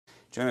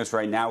Joining us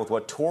right now with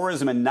what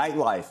tourism and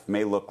nightlife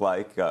may look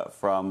like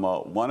from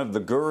one of the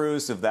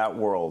gurus of that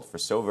world for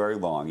so very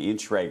long. Ian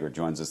Schrager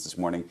joins us this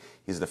morning.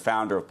 He's the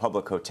founder of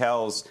Public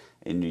Hotels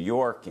in New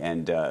York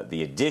and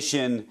The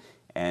Edition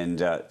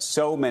and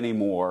so many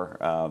more.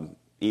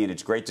 Ian,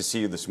 it's great to see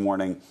you this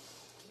morning.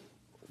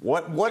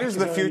 What does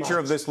the future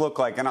of this look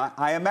like? And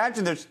I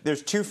imagine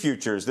there's two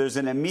futures. There's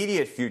an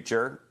immediate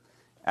future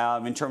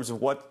in terms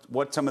of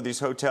what some of these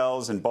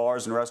hotels and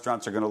bars and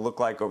restaurants are going to look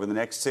like over the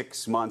next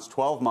 6 months,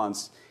 12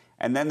 months.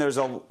 And then there's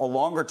a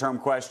longer-term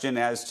question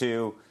as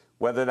to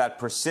whether that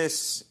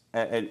persists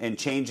and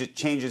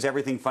changes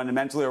everything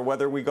fundamentally, or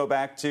whether we go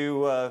back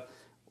to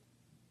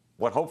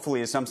what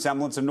hopefully is some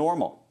semblance of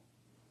normal.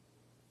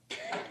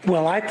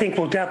 Well, I think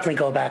we'll definitely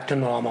go back to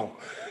normal.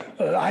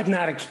 I've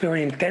not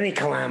experienced any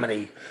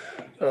calamity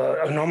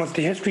in almost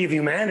the history of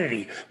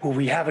humanity where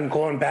we haven't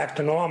gone back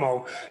to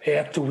normal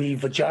after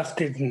we've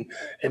adjusted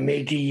and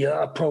made the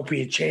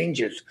appropriate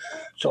changes.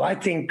 So I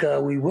think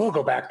we will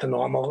go back to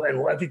normal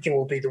and everything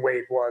will be the way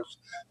it was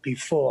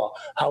before.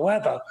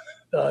 However,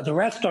 the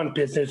restaurant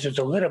business is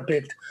a little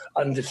bit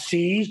under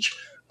siege.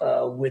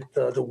 With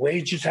the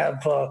wages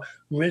have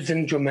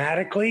risen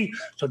dramatically,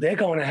 so they're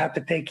going to have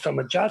to take some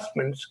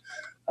adjustments.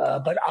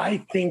 But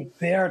I think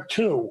there,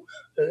 too,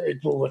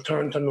 it will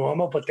return to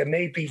normal, but there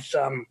may be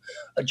some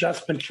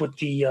adjustments with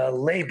the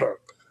labor,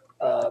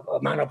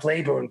 amount of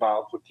labor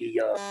involved with the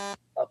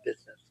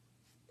business.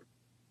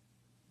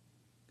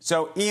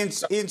 So, Ian,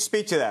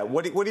 speak to that.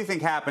 What do you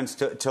think happens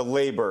to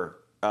labor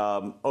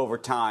over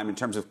time in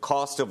terms of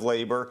cost of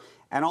labor?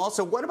 And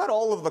also, what about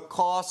all of the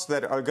costs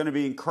that are going to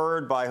be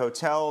incurred by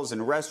hotels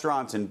and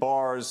restaurants and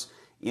bars,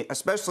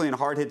 especially in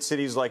hard-hit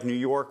cities like New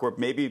York, where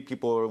maybe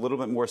people are a little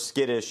bit more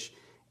skittish,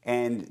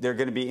 and they're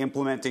going to be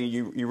implementing,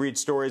 you read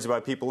stories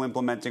about people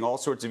implementing all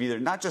sorts of either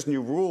not just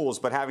new rules,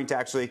 but having to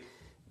actually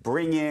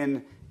bring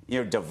in,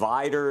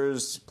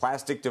 dividers,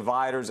 plastic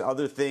dividers,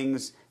 other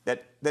things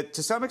that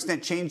to some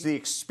extent change the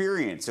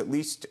experience, at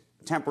least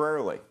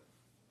temporarily.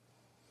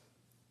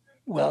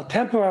 Well,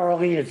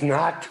 temporarily is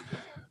not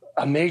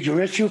a major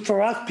issue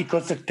for us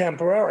because it's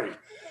temporary.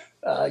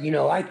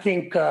 I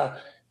think,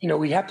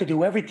 we have to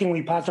do everything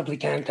we possibly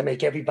can to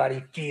make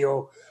everybody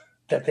feel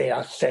that they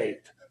are safe.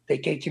 They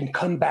can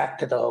come back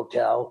to the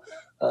hotel,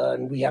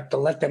 and we have to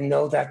let them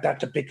know that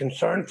that's a big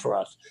concern for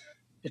us.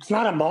 It's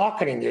not a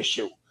marketing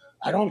issue.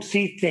 I don't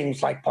see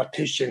things like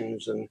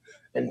partitions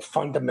and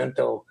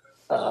fundamental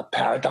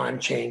paradigm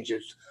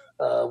changes.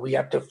 We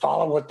have to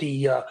follow what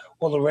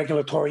all the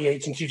regulatory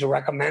agencies are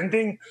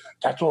recommending.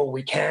 That's all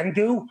we can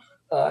do.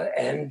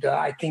 And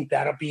I think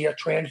that'll be a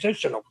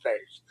transitional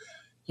phase.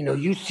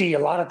 You see a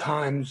lot of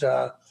times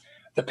the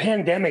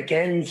pandemic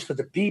ends for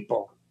the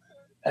people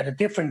at a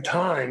different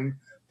time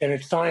than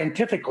it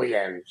scientifically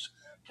ends.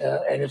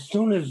 And as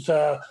soon as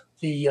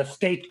the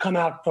states come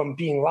out from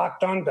being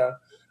locked under,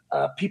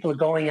 people are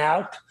going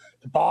out,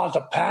 the bars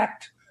are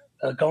packed,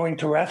 going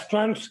to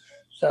restaurants.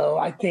 So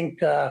I think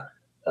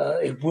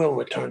it will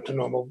return to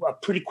normal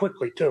pretty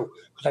quickly, too,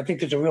 because I think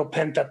there's a real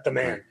pent-up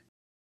demand.